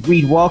Irons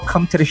Reid.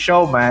 Welcome to the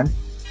show, man.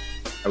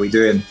 How are we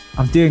doing?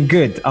 I'm doing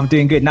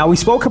good. Now, we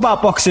spoke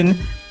about boxing.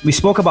 We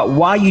spoke about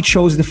why you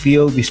chose the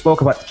field. We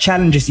spoke about the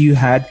challenges you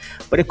had.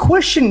 But a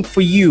question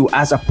for you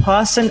as a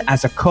person,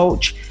 as a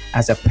coach,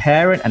 as a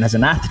parent, and as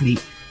an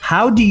athlete,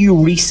 how do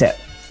you reset?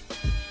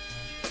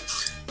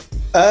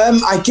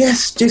 I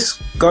guess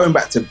just going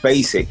back to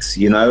basics,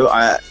 you know,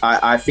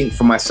 I think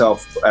for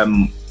myself,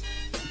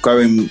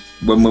 going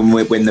when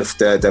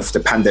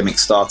the pandemic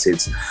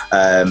started,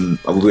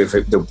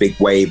 with the big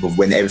wave of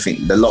when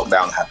the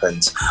lockdown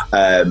happened,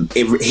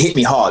 it hit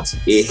me hard.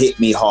 It hit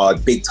me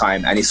hard big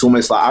time. And it's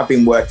almost like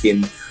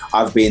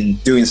I've been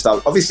doing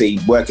stuff, obviously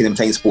working and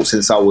playing sports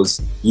since I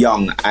was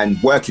young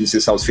and working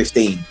since I was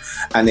 15.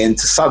 And then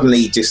to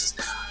suddenly just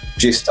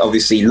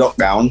obviously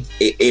lockdown,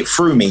 it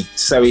threw me.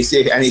 So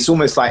it's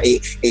almost like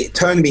it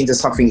turned me into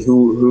something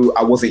who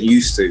I wasn't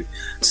used to.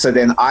 So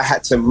then I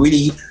had to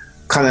really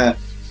kind of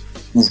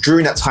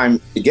during that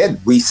time, again,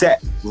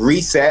 reset,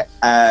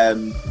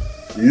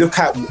 look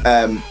at,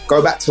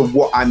 go back to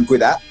what I'm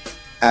good at,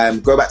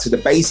 go back to the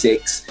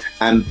basics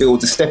and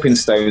build the stepping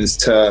stones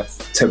to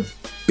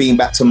being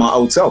back to my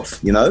old self,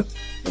 you know?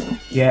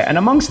 Yeah, and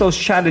amongst those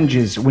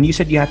challenges, when you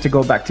said you had to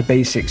go back to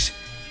basics,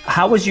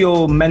 how was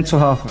your mental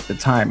health at the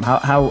time?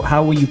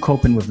 How were you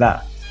coping with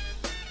that?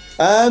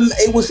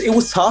 It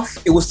was tough.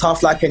 It was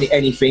tough, like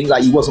anything.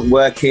 Like, you wasn't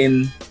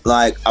working.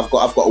 Like, I've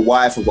got a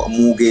wife, I've got a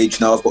mortgage,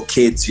 you know, I've got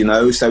kids, you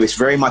know. So it's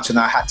very much, and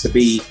I had to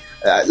be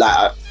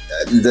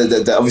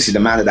the obviously the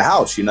man of the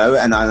house, you know.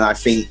 And I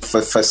think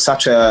for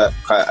such a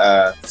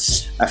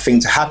thing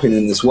to happen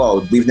in this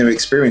world, we've never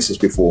experienced this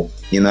before,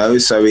 you know.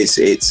 So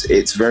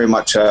it's very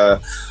much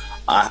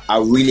I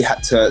really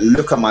had to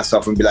look at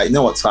myself and be like, you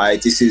know what, Ty,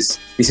 this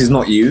is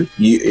not you.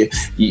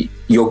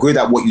 You're good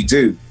at what you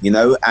do, you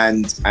know,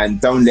 and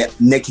don't let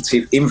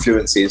negative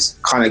influences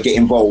kind of get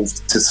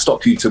involved to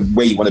stop you to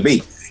where you want to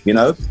be, you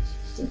know.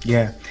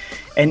 Yeah.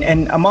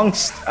 And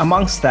amongst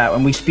that,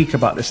 when we speak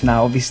about this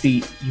now,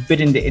 obviously you've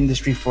been in the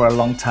industry for a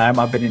long time.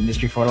 I've been in the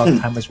industry for a long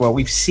time as well.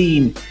 We've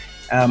seen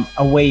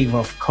a wave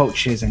of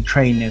coaches and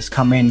trainers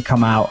come in,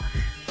 come out.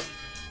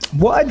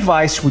 What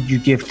advice would you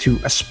give to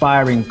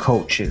aspiring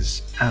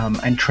coaches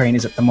and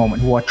trainers at the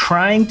moment who are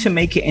trying to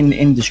make it in the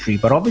industry,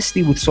 but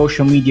obviously with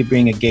social media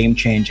being a game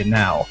changer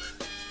now,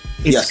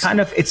 it's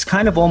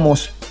kind of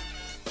almost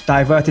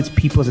diverted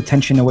people's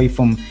attention away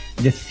from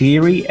the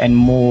theory and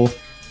more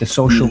the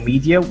social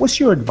media. What's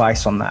your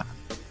advice on that?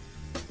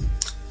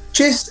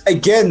 Just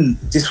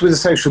with the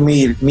social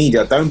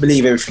media, don't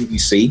believe everything you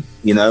see.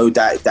 You know,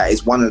 that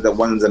is one of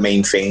the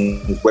main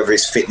things. Whether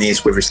it's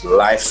fitness, whether it's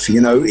life, you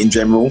know, in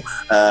general,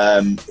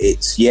 don't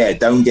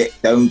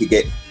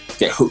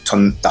get hooked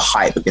on the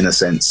hype in a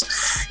sense,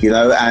 you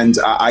know. And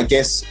I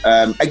guess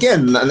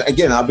again,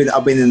 I've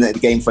been in the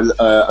game for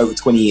over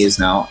 20 years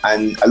now,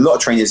 and a lot of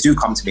trainers do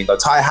come to me and go,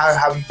 Ty, how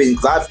have you been?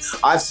 Because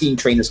I've seen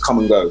trainers come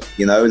and go,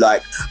 you know,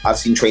 like I've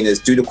seen trainers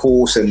do the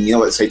course and, you know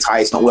what, say, Ty,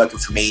 it's not working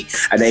for me,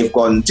 and they've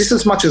gone just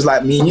as much as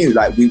like me and you,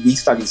 like we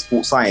studied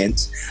sports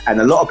science, and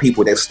a lot of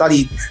people, they've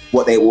studied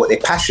what their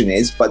passion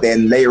is, but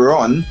then later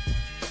on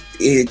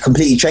it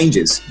completely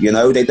changes, you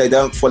know. They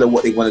don't follow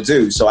what they want to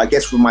do. So I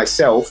guess for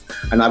myself,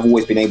 and I've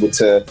always been able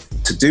to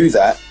do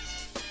that,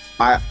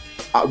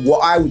 what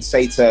I would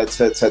say to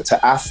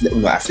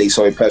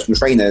personal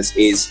trainers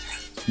is,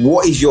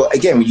 what is your,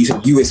 again, when you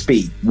said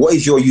USP, what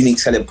is your unique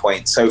selling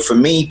point? So for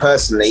me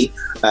personally,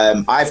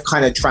 I've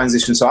kind of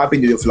transitioned. So I've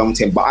been doing it for a long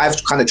time, but I've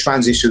kind of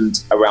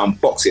transitioned around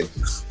boxing.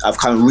 I've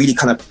kind of really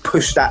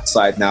pushed that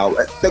side now.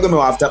 Don't get me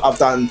wrong, I've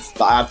done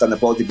the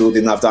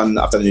bodybuilding, I've done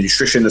the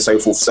nutrition and so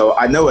forth. So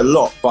I know a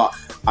lot, but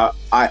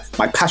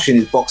my passion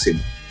is boxing.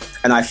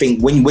 And I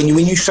think when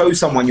you show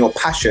someone your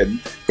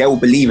passion, they will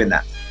believe in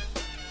that.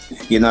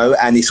 You know,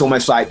 and it's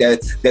almost like they're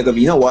gonna be,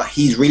 you know what,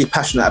 he's really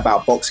passionate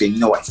about boxing, you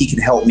know what, he can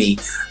help me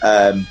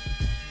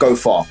go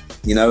far,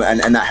 you know, and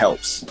that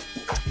helps.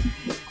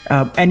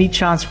 Any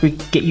chance we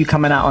get you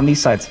coming out on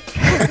these sides?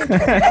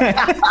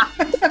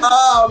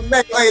 Oh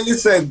man, hey,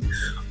 listen,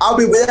 how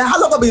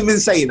long have I been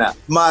saying that?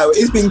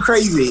 It's been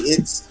crazy.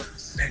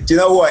 Do you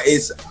know what?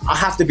 I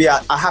have to get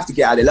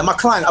out there. Like my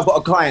client, I've got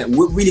a client,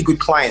 really good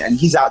client, and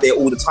he's out there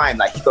all the time.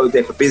 Like, he goes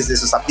there for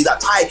business and stuff. He's like,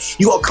 Ty,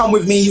 you got to come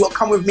with me.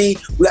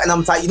 And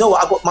I'm like, you know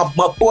what? I got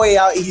my boy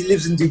out. He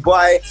lives in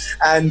Dubai,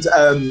 and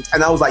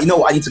I was like, you know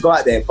what? I need to go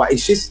out there. But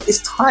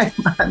it's time,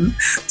 man.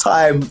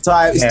 Time.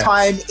 It's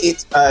time.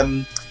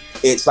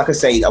 It's like I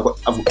say, I've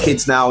got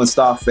kids now and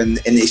stuff, and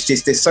it's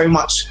just, there's so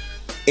much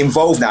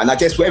involved now. And I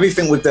guess with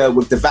everything with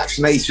the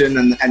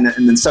vaccination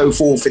and so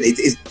forth,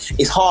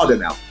 it's harder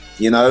now.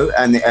 You know,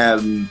 and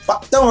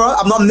but don't worry,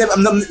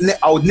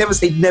 I would never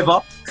say never.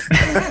 I'll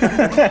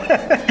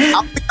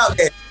be out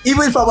there,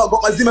 even if I've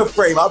got my Zimmer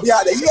frame. I'll be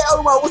out there. Yeah,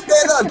 Omar, what's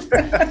going on?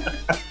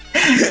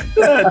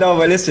 No,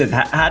 but listen,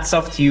 hats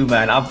off to you,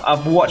 man.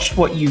 I've watched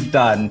what you've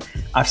done.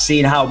 I've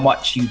seen how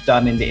much you've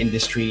done in the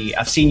industry.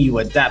 I've seen you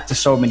adapt to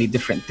so many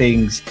different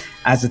things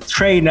as a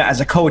trainer,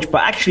 as a coach,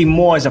 but actually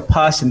more as a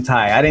person,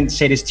 Ty. I didn't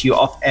say this to you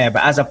off air,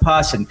 but as a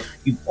person,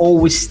 you've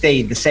always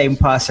stayed the same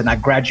person I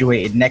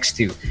graduated next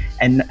to.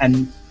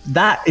 And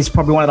that is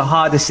probably one of the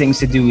hardest things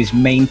to do, is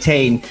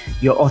maintain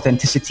your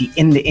authenticity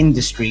in the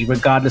industry,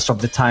 regardless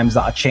of the times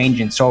that are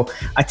changing. So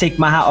I take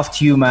my hat off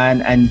to you,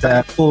 man, and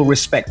full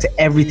respect to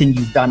everything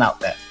you've done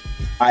out there.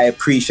 I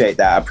appreciate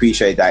that.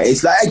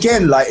 It's like,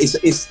 again, like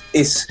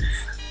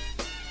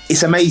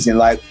it's amazing.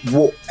 Like,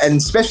 what, and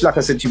especially like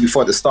I said to you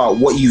before at the start,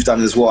 what you've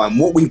done as well, and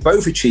what we've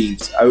both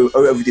achieved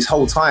over this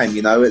whole time.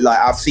 You know, like,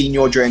 I've seen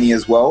your journey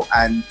as well,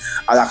 and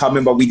like, I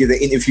remember we did an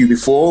interview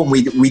before, and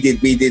we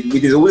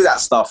did all of that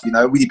stuff. You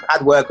know, we did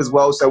pad work as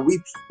well. So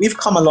we've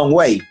come a long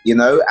way. You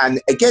know,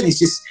 and again, it's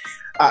just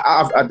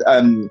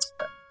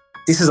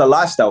this is a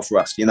lifestyle for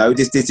us, you know.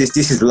 This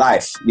is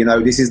life, you know.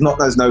 This is not,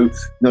 there's no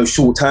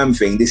short term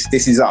thing. This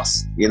is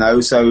us, you know.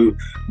 So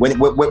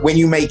when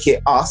you make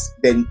it us,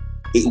 then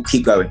it will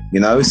keep going, you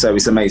know? So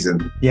it's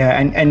amazing. Yeah,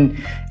 and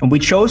we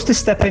chose to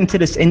step into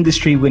this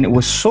industry when it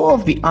was sort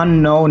of the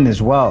unknown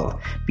as well.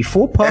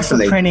 Before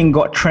personal training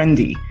got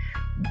trendy.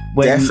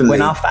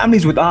 When our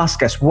families would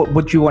ask us, what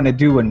would you want to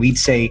do? And we'd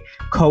say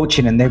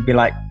coaching, and they'd be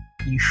like,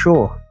 you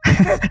sure?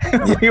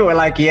 We were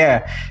like,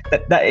 now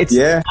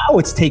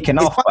it's taken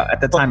off, but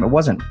at the time it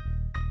wasn't.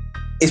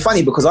 It's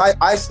funny because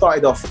I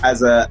started off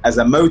as a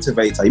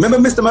motivator. You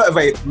remember Mr.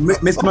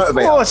 Motivator? Of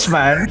course,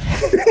 man.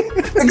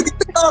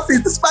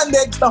 The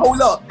spandex, the whole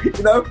lot,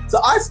 you know?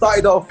 So I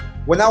started off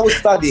when I was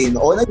studying,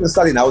 or not even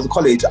studying, I was in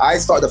college. I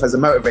started off as a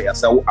motivator.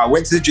 So I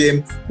went to the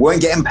gym, weren't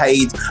getting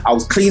paid. I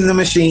was cleaning the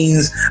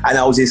machines, and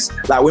I was just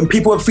like, when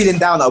people were feeling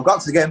down, I would go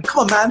up to them,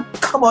 come on, man,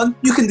 come on,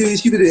 you can do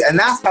this, you can do it. And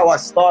that's how I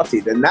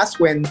started. And that's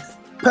when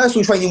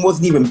personal training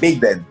wasn't even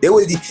big then. There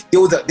was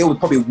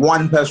probably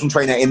one personal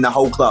trainer in the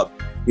whole club,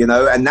 you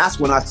know, and that's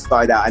when I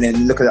started out. And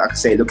then look at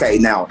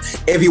it now.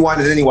 Everyone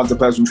and anyone's a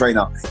personal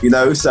trainer, you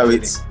know, so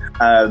it's,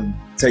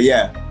 so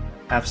yeah.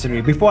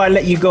 Absolutely. Before I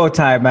let you go,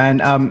 Ty,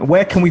 man,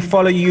 where can we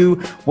follow you?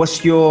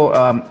 What's your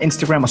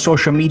Instagram or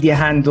social media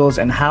handles,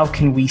 and how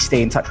can we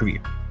stay in touch with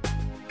you?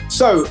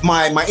 So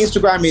my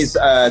Instagram is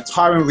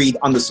Tyrone Reid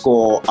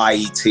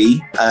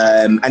 _IET,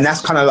 and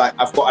that's kind of like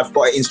I've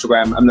got an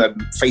Instagram and a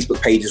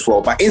Facebook page as well.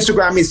 But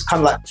Instagram is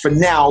kind of like, for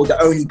now,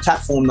 the only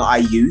platform that I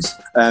use.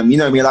 You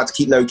know me, I like to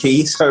keep low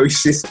key, so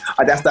it's just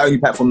that's the only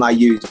platform that I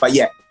use. But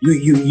yeah,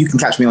 you can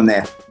catch me on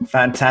there.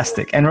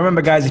 Fantastic. And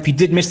remember, guys, if you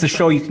did miss the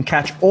show, you can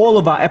catch all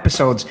of our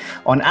episodes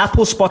on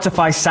Apple,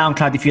 Spotify,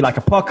 SoundCloud if you like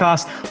a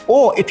podcast,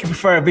 or if you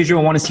prefer a visual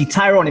and want to see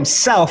Tyrone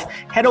himself,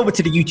 head over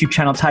to the YouTube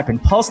channel, type in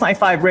Pulse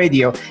 95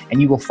 Radio, and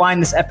you will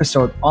find this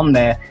episode on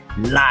there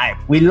live.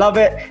 We love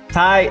it.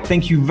 Ty,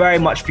 thank you very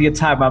much for your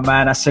time, my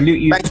man. I salute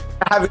you.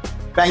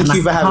 Thank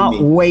you for having me. I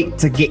can't wait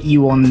to get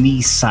you on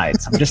these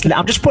sites. I'm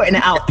just putting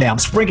it out there. I'm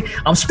sprinkling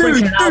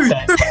it out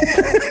there.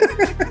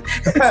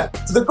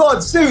 To the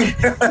gods soon.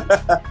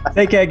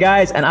 Take care,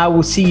 guys, and I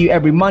will see you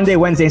every Monday,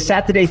 Wednesday,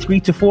 Saturday, 3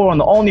 to 4 on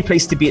the only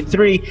place to be at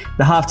 3,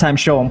 the Halftime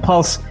Show on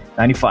Pulse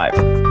 95.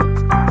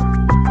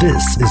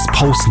 This is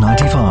Pulse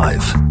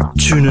 95.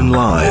 Tune in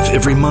live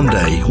every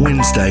Monday,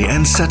 Wednesday,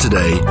 and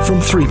Saturday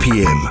from 3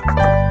 p.m.